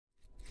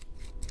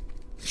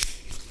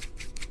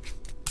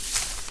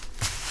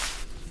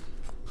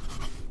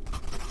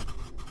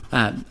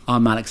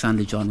I'm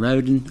Alexander John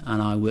Roden,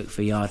 and I work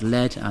for Yard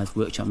Lead as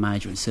workshop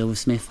manager and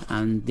silversmith,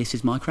 and this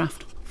is my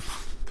craft.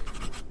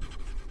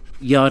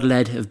 Yard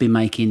Lead have been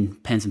making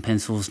pens and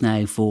pencils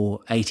now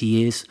for 80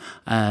 years,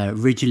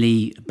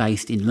 originally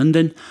based in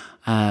London.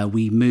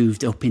 We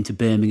moved up into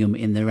Birmingham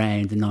in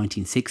around the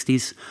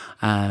 1960s,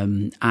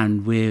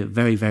 and we're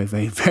very, very,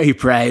 very, very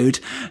proud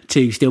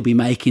to still be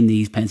making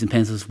these pens and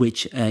pencils,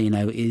 which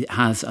it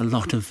has a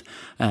lot of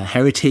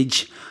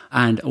heritage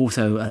and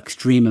also an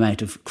extreme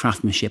amount of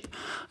craftsmanship.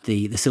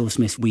 The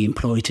silversmiths we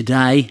employ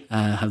today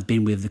have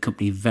been with the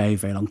company a very,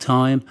 very long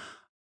time.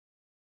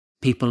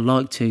 People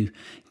like to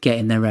get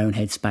in their own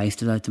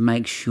headspace to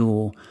make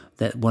sure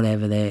that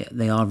whatever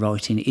they are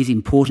writing is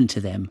important to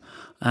them,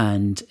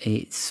 and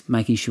it's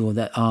making sure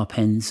that our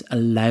pens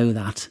allow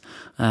that,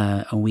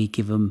 and we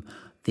give them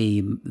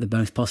the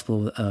most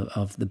possible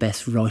of the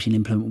best writing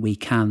implement we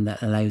can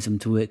that allows them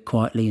to work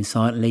quietly and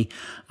silently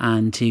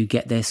and to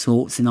get their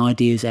thoughts and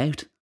ideas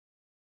out.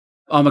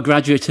 I'm a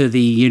graduate of the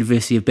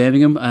University of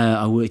Birmingham.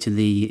 I worked in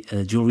the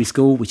jewellery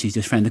school, which is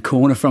just around the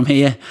corner from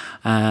here.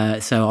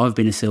 So I've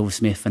been a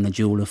silversmith and a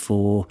jeweller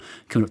for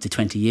coming up to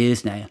 20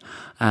 years now.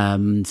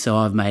 So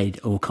I've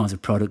made all kinds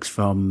of products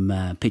from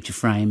picture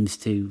frames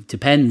to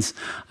pens.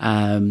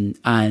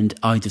 And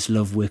I just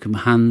love working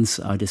with my hands.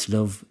 I just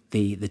love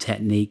the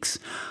techniques.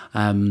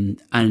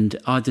 And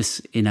I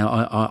just,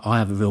 I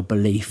have a real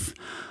belief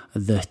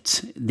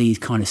that these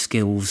kind of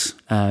skills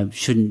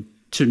shouldn't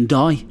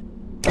die.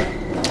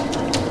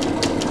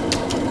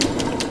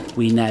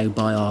 We now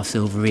buy our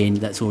silver in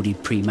that's already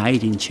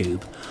pre-made in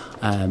tube.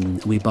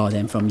 We buy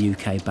them from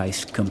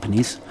UK-based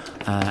companies,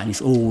 and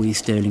it's always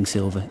sterling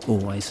silver,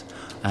 always.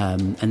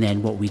 And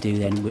then what we do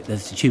then,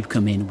 as the tube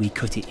come in, we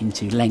cut it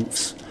into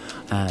lengths.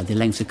 The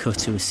lengths are cut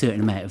to a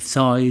certain amount of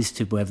size,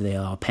 to whether they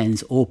are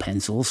pens or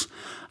pencils,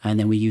 and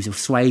then we use a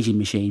swaging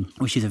machine,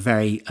 which is a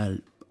very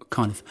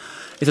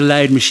it's a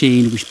loud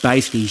machine which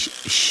basically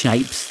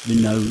shapes the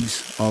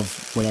nose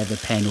of whatever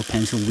pen or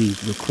pencil we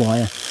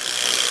require.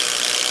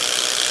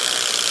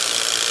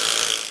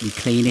 We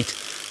clean it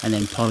and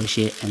then polish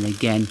it, and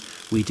again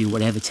we do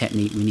whatever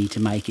technique we need to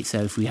make it. So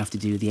if we have to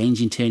do the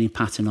engine turning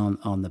pattern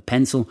on the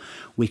pencil,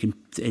 we can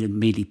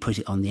immediately put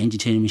it on the engine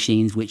turning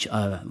machines, which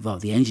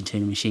the engine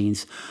turning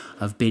machines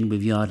have been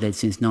with Yard Lead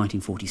since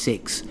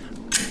 1946.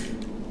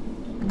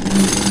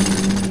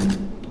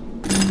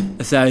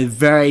 So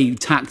very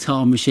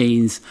tactile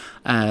machines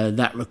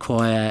that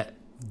require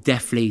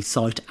definitely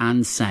sight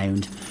and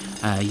sound.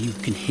 You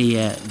can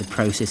hear the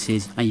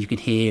processes, and you can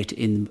hear it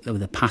in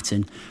the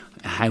pattern,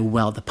 how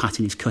well the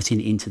pattern is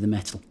cutting into the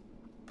metal.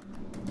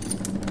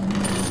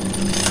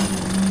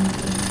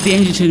 The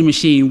engine turning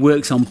machine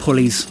works on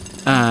pulleys.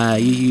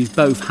 You use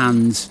both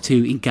hands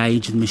to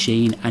engage the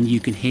machine, and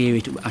you can hear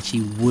it actually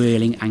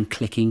whirling and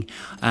clicking.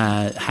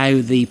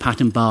 How the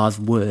pattern bars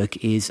work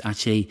is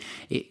actually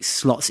it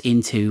slots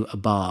into a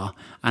bar,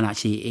 and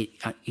actually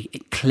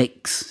it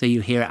clicks. So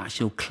you hear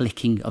actual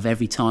clicking of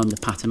every time the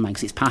pattern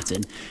makes its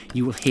pattern.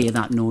 You will hear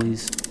that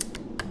noise.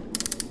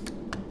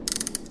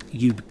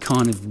 You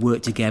kind of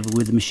work together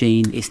with the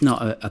machine. It's not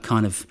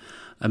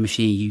a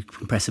machine you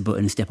can press a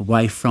button and step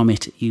away from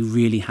it. You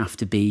really have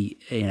to be,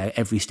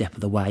 every step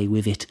of the way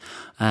with it.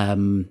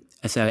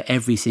 So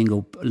every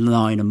single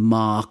line and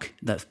mark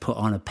that's put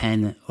on a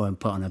pen or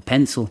put on a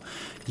pencil,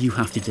 you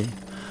have to do.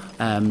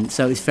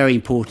 So it's very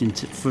important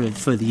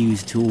for the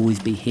user to always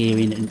be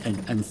hearing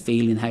and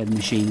feeling how the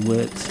machine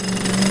works.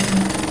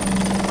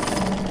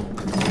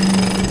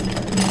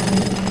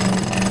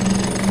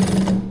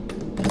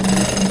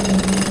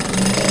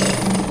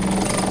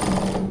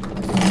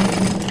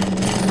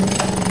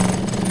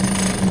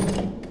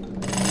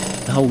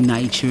 The whole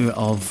nature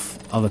of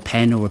a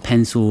pen or a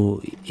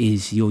pencil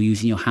is you're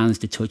using your hands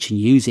to touch and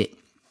use it.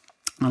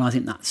 And I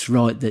think that's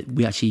right, that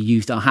we actually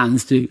used our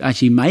hands to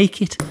actually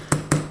make it.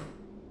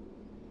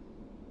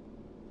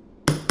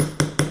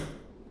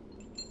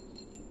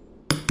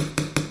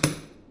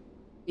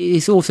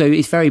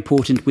 It's very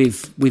important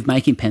with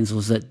making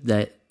pencils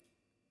that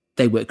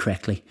they work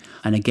correctly.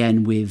 And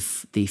again,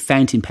 with the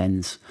fountain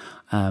pens,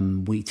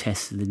 we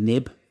test the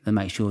nib and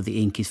make sure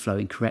the ink is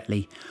flowing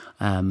correctly.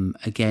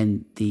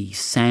 Again, the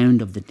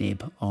sound of the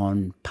nib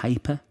on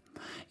paper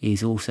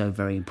is also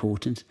very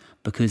important,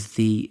 because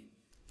the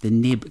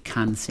nib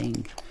can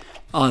sing.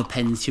 Our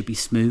pens should be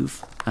smooth,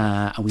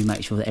 and we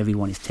make sure that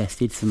everyone is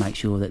tested to make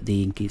sure that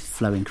the ink is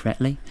flowing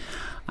correctly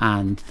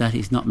and that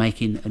it's not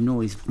making a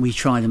noise. We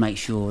try to make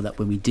sure that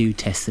when we do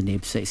test the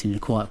nib, so it's in a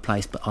quiet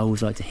place, but I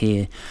always like to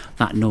hear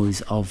that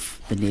noise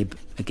of the nib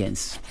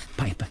against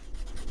paper.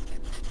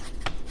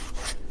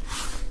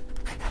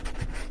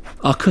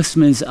 Our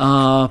customers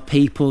are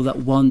people that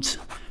want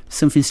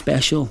something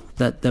special,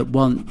 that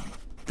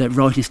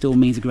writing still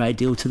means a great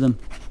deal to them.